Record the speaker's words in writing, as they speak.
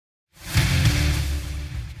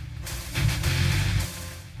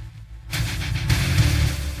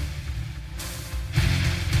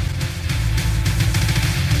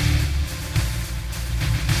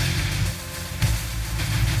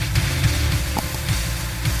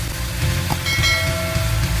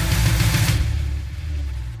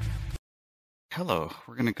Hello,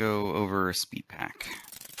 we're going to go over SpeedPak.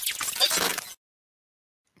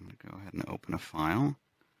 I'm going to go ahead and open a file.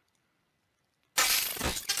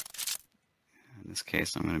 In this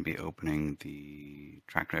case, I'm going to be opening the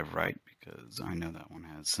track drive right because I know that one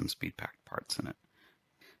has some SpeedPak parts in it.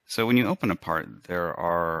 So when you open a part,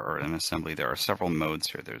 or an assembly, there are several modes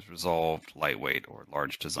here. There's resolved, lightweight, or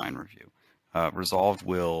large design review. Resolved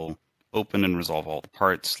will open and resolve all the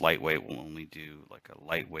parts. Lightweight will only do like a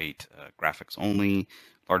lightweight graphics only.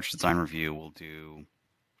 Large design review will do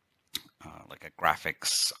like a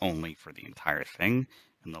graphics only for the entire thing.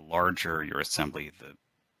 And the larger your assembly,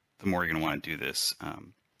 the more you're going to want to do this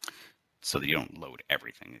so that you don't load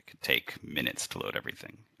everything. It could take minutes to load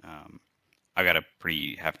everything. I got a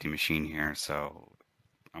pretty hefty machine here, so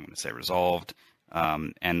I'm going to say resolved.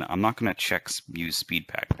 And I'm not going to use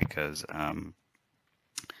SpeedPak because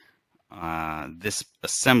this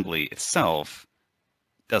assembly itself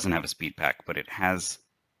doesn't have a SpeedPak, but it has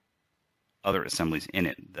other assemblies in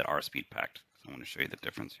it that are SpeedPak'd. So I want to show you the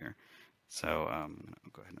difference here. So I'm going to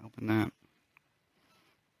go ahead and open that.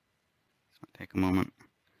 It's going to take a moment.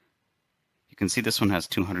 You can see this one has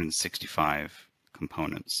 265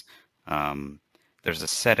 components. There's a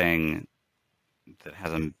setting that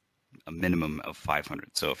has a minimum of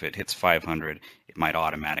 500. So if it hits 500, it might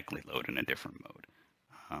automatically load in a different mode.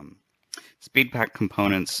 SpeedPak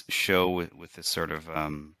components show with this sort of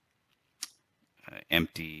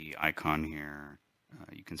empty icon here.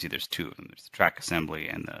 You can see there's two of them. There's the track assembly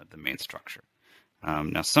and the main structure.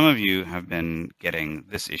 Now some of you have been getting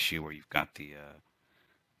this issue where you've got the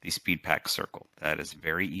SpeedPak circle. That is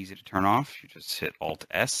very easy to turn off. You just hit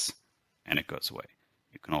Alt-S and it goes away.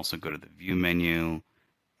 You can also go to the View menu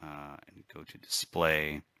and go to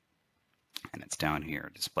Display, and it's down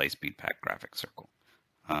here, Display SpeedPak Graphic Circle.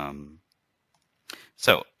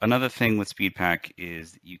 So another thing with SpeedPak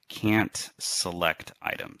is that you can't select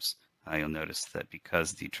items. You'll notice that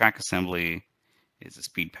because the track assembly is a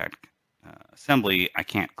SpeedPak assembly, I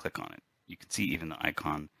can't click on it. You can see even the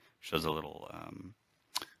icon shows a little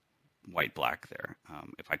white-black there.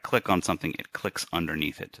 If I click on something, it clicks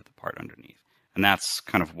underneath it to the part underneath. And that's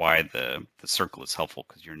kind of why the circle is helpful,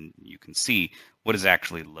 because you can see what is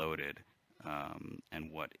actually loaded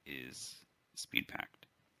and what is SpeedPak'd.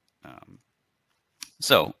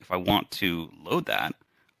 So if I want to load that,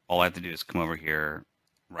 all I have to do is come over here,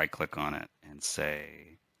 right-click on it, and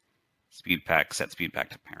say SpeedPak, set SpeedPak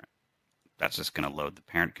to parent. That's just going to load the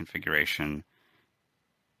parent configuration.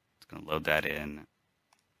 It's going to load that in,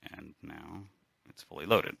 and now it's fully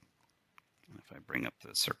loaded. And if I bring up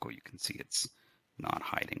the circle, you can see it's not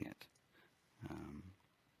hiding it.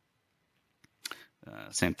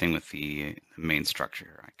 Same thing with the main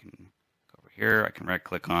structure. I can go over here, I can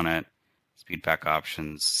right-click on it, SpeedPak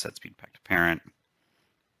options, set SpeedPak to parent,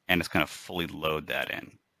 and it's going to fully load that in.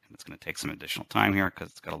 And it's going to take some additional time here because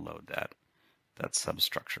it's got to load that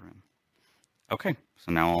substructure in. Okay,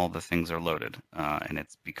 so now all the things are loaded, and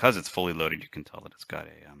it's because it's fully loaded, you can tell that it's got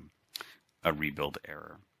a rebuild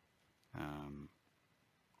error.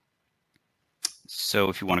 So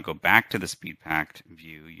if you want to go back to the SpeedPak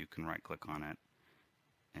view, you can right-click on it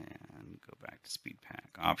and go back to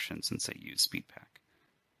SpeedPak options and say Use SpeedPak.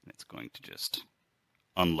 And it's going to just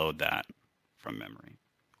unload that from memory.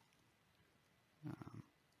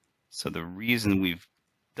 So the reason we've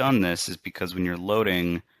done this is because when you're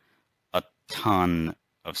loading a ton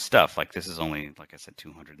of stuff, like this is only, like I said,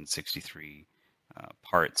 263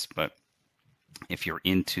 parts, but if you're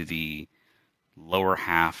into the lower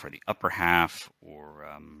half or the upper half, or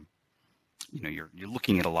you're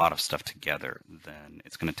looking at a lot of stuff together, then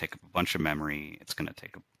it's going to take up a bunch of memory. It's going to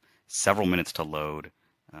take several minutes to load,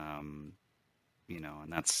 and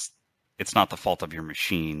it's not the fault of your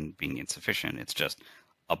machine being insufficient. It's just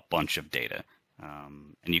a bunch of data,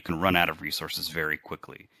 and you can run out of resources very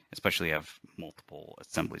quickly, especially if you have multiple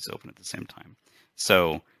assemblies open at the same time.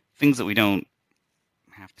 So things that we don't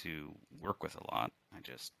have to work with a lot, I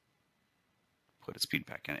just put a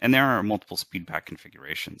SpeedPak in. And there are multiple SpeedPak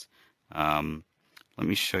configurations. Let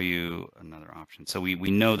me show you another option. So we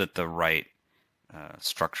know that the right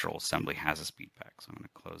structural assembly has a SpeedPak. So I'm going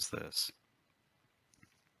to close this.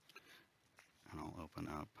 And I'll open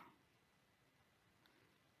up.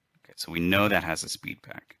 Okay, so we know that has a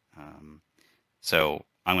SpeedPak. So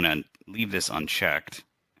I'm going to leave this unchecked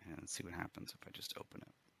and see what happens if I just open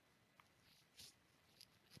it.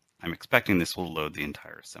 I'm expecting this will load the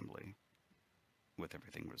entire assembly with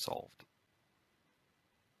everything resolved.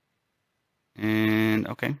 And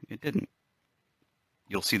okay, it didn't.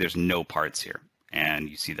 You'll see there's no parts here, and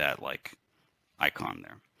you see that like icon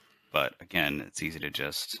there. But again, it's easy to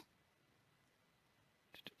just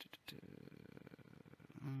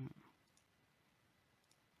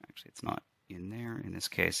Actually, it's not in there. In this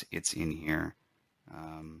case, it's in here.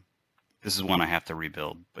 This is one I have to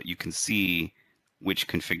rebuild, but you can see which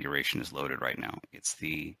configuration is loaded right now. It's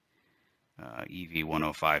the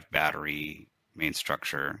EV105 battery main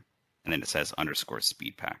structure, and then it says underscore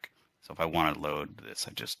SpeedPak. So if I want to load this,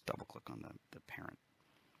 I just double click on the parent.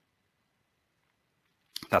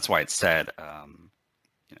 That's why it said,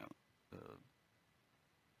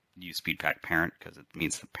 use SpeedPak parent, because it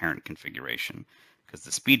means the parent configuration. Because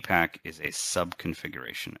the SpeedPak is a sub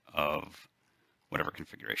configuration of whatever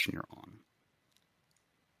configuration you're on.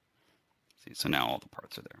 See, so now all the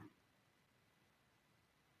parts are there.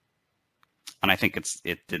 And I think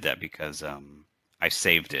it did that because I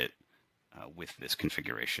saved it with this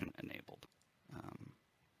configuration enabled.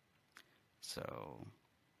 So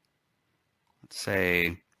let's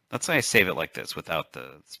say I save it like this without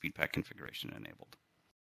the SpeedPak configuration enabled.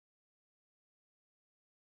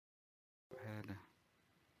 Go ahead.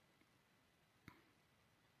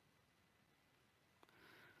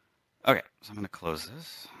 Okay, so I'm going to close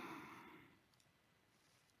this.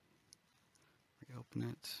 Reopen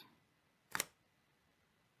it.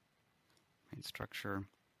 Main structure.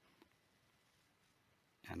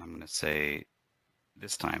 And I'm going to say,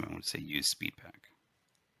 this time I'm going to say use SpeedPak.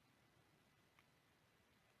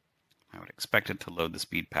 I would expect it to load the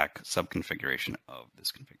SpeedPak subconfiguration of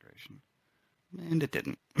this configuration. And it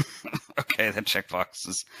didn't. Okay, that checkbox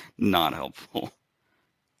is not helpful.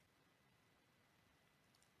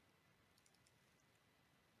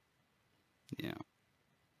 Yeah.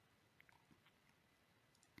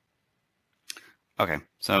 Okay,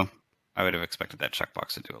 so I would have expected that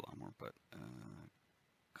checkbox to do a lot more, but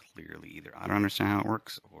clearly either I don't understand how it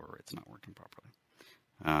works or it's not working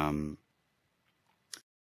properly.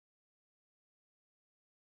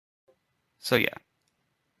 So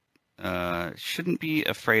yeah, shouldn't be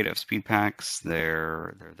afraid of SpeedPaks.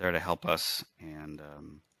 They're there to help us. And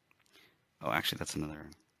oh, actually, that's another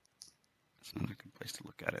good place to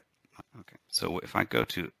look at it. Okay, so if I go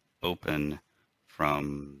to open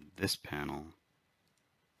from this panel,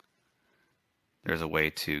 there's a way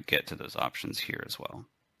to get to those options here as well.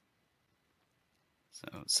 So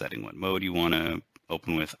setting what mode you want to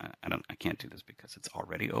open with. I can't do this because it's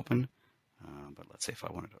already open. But let's say if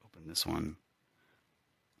I wanted to open this one,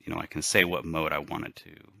 I can say what mode I wanted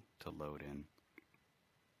to load in.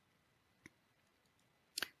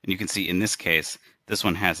 And you can see in this case, this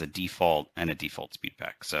one has a default and a default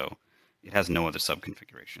SpeedPak. So it has no other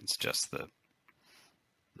sub-configurations, just the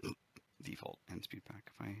default and SpeedPak.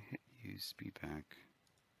 If I hit use SpeedPak,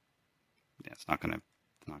 yeah, it's not gonna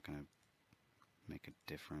make a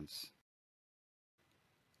difference.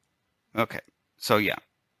 Okay, so yeah,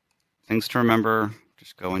 things to remember.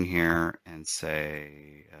 Just go in here and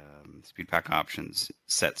say SpeedPak options,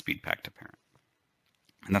 set SpeedPak to parent.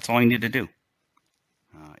 And that's all you need to do.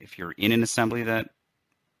 If you're in an assembly that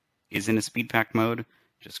is in a SpeedPak mode,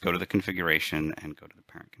 just go to the configuration and go to the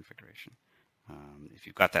parent configuration. If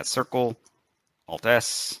you've got that circle,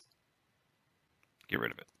 Alt-S, get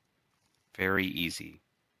rid of it. Very easy.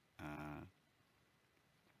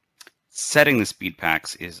 Setting the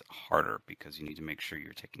SpeedPaks is harder because you need to make sure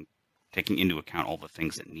you're taking into account all the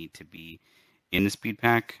things that need to be in the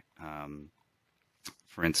SpeedPak.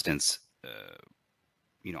 For instance,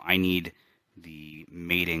 I need the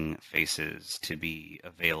mating faces to be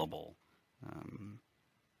available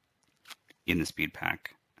in the SpeedPak.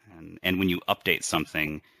 And when you update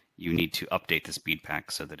something, you need to update the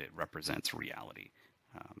SpeedPak so that it represents reality.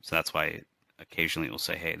 So that's why occasionally it will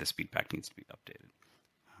say, hey, the SpeedPak needs to be updated.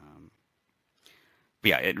 But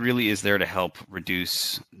yeah, it really is there to help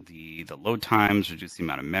reduce the load times, reduce the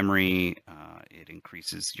amount of memory. It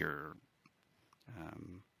increases your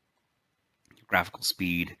graphical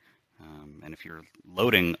speed. And if you're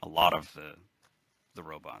loading a lot of the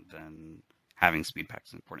robot, then having SpeedPaks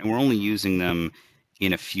is important. And we're only using them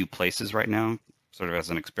in a few places right now, sort of as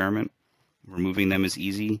an experiment. Removing them is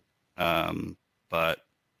easy, but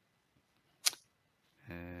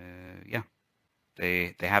yeah,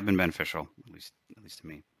 they have been beneficial, at least to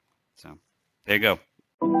me. So there you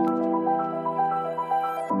go.